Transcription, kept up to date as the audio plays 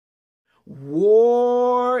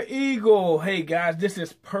War Eagle. Hey guys, this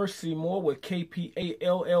is Percy Moore with KPA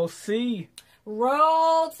LLC.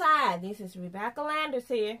 Roll Tide. This is Rebecca Landers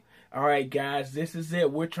here. All right, guys, this is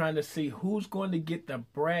it. We're trying to see who's going to get the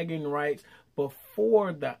bragging rights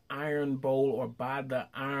before the Iron Bowl or by the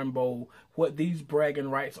Iron Bowl. What these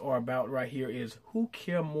bragging rights are about right here is who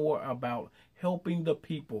care more about helping the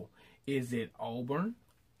people. Is it Auburn?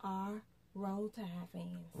 Or Roll Tide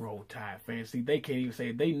fans. Roll Tide fans. See, they can't even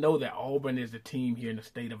say it. They know that Auburn is the team here in the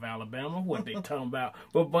state of Alabama. What they talking about.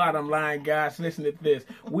 But bottom line, guys, listen to this.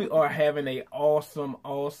 We are having a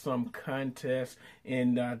awesome contest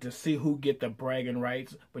and to see who get the bragging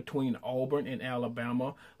rights between Auburn and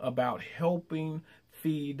Alabama about helping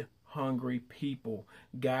feed hungry people.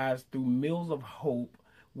 Guys, through Meals of Hope,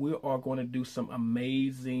 we are going to do some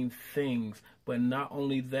amazing things. But not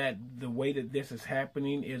only that, the way that this is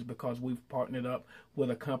happening is because we've partnered up with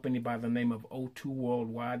a company by the name of O2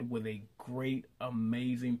 Worldwide with a great,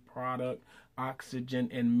 amazing product, oxygen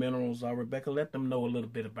and minerals. Rebecca, let them know a little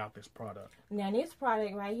bit about this product. Now, this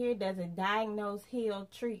product right here doesn't diagnose, heal,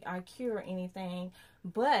 treat, or cure anything,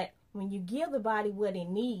 but when you give the body what it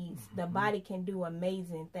needs, the body can do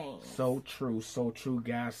amazing things. So true,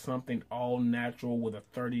 guys. Something all natural with a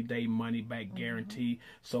 30-day money-back guarantee.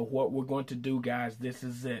 So what we're going to do, guys, this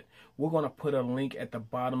is it. We're going to put a link at the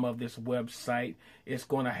bottom of this website. It's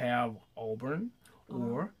going to have Auburn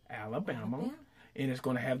or Alabama. And it's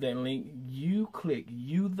going to have that link. You click,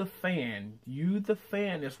 you the fan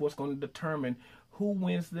is what's going to determine who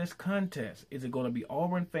wins this contest. Is it going to be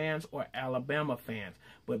Auburn fans or Alabama fans?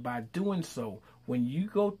 But by doing so, when you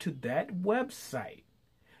go to that website,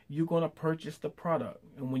 you're going to purchase the product.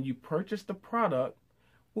 And when you purchase the product,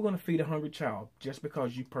 we're going to feed a hungry child just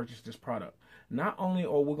because you purchased this product. Not only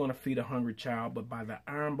are we going to feed a hungry child, but by the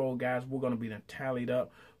Iron Bowl, guys, we're going to be tallied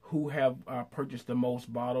up who have purchased the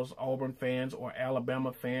most bottles, Auburn fans or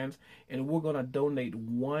Alabama fans, and we're going to donate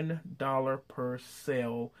 $1 per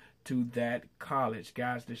sale to that college.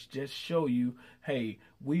 Guys, this just show you, hey,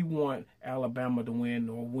 we want Alabama to win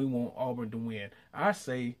or we want Auburn to win. I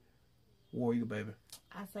say War Eagle, baby.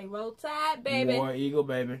 I say Roll Tide, baby. War Eagle,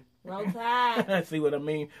 baby. Roll Tide. See what I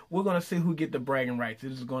mean? We're going to see who get the bragging rights.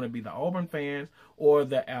 This is going to be the Auburn fans or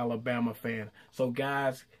the Alabama fans. So,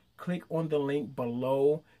 guys, click on the link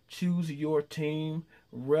below. Choose your team.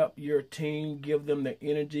 Rep your team. Give them the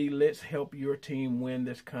energy. Let's help your team win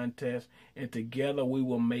this contest. And together we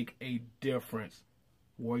will make a difference.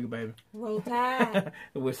 War Eagle, baby. Roll Tide.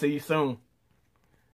 We'll see you soon.